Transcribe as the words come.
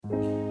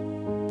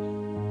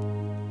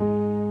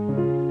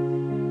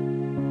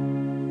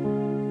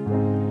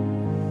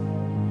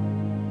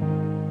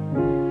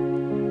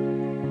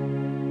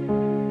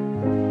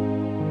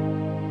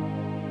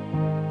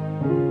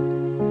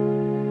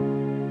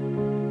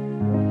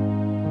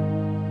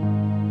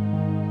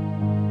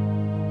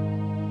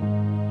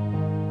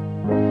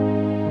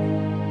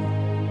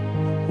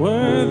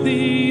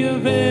Worthy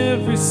of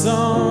every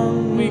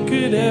song we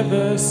could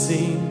ever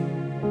sing.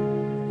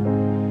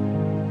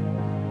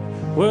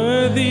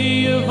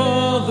 Worthy of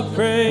all the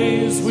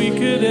praise we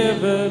could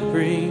ever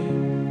bring.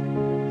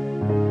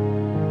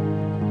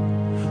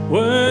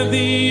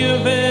 Worthy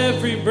of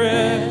every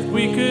breath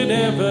we could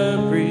ever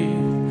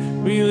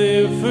breathe. We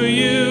live for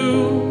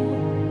you.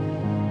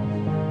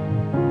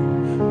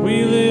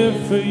 We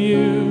live for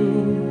you.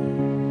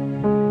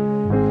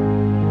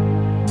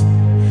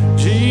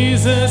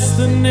 Jesus,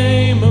 the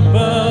name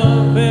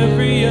above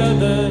every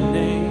other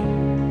name.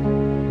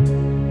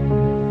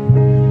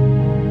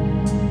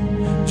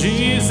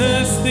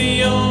 Jesus,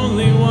 the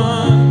only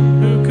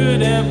one who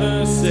could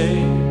ever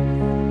save.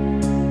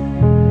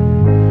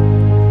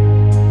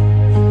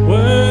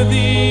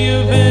 Worthy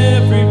of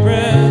every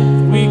breath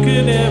we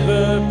could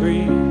ever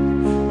breathe.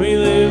 We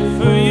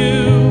live for you.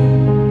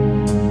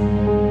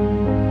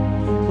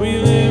 We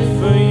live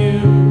for you.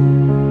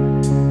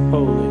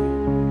 Holy.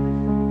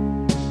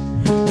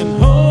 And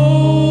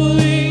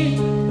holy,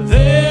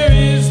 there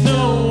is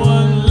no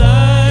one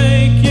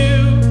like you.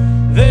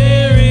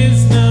 There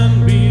is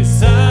none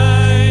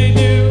beside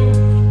you.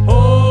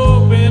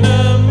 Open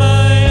up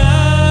my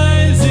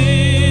eyes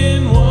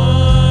in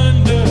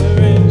wonder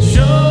and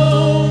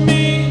show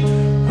me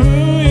who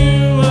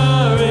you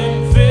are,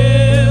 and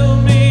fill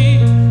me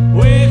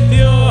with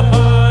your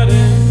heart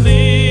and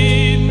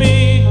lead me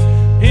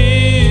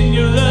in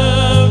your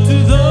love to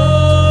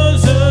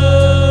those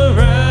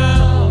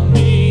around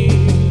me.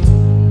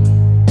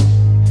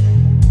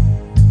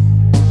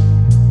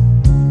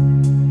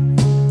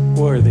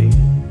 Worthy.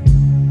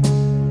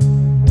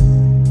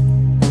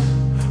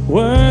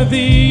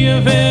 Worthy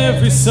of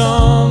every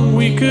song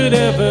we could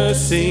ever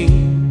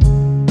sing.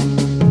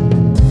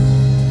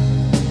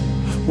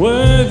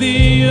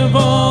 Worthy of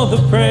all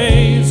the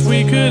praise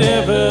we could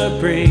ever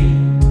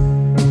bring.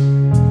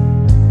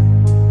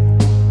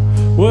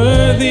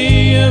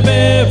 Worthy of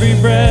every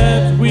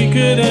breath we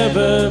could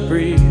ever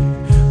breathe.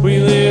 We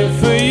live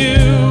for you.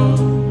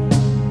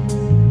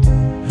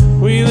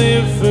 We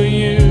live for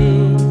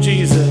you,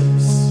 Jesus.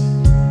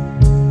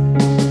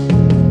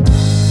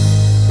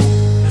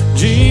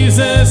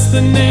 Jesus,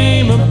 the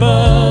name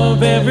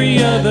above every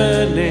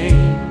other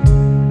name.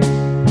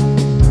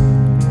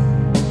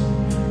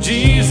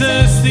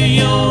 Jesus,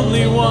 the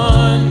only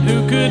one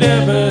who could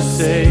ever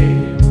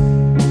save.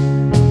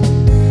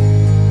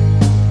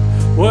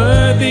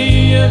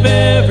 Worthy of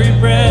every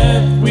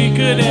breath we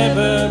could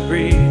ever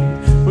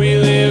breathe. We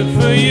live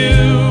for you.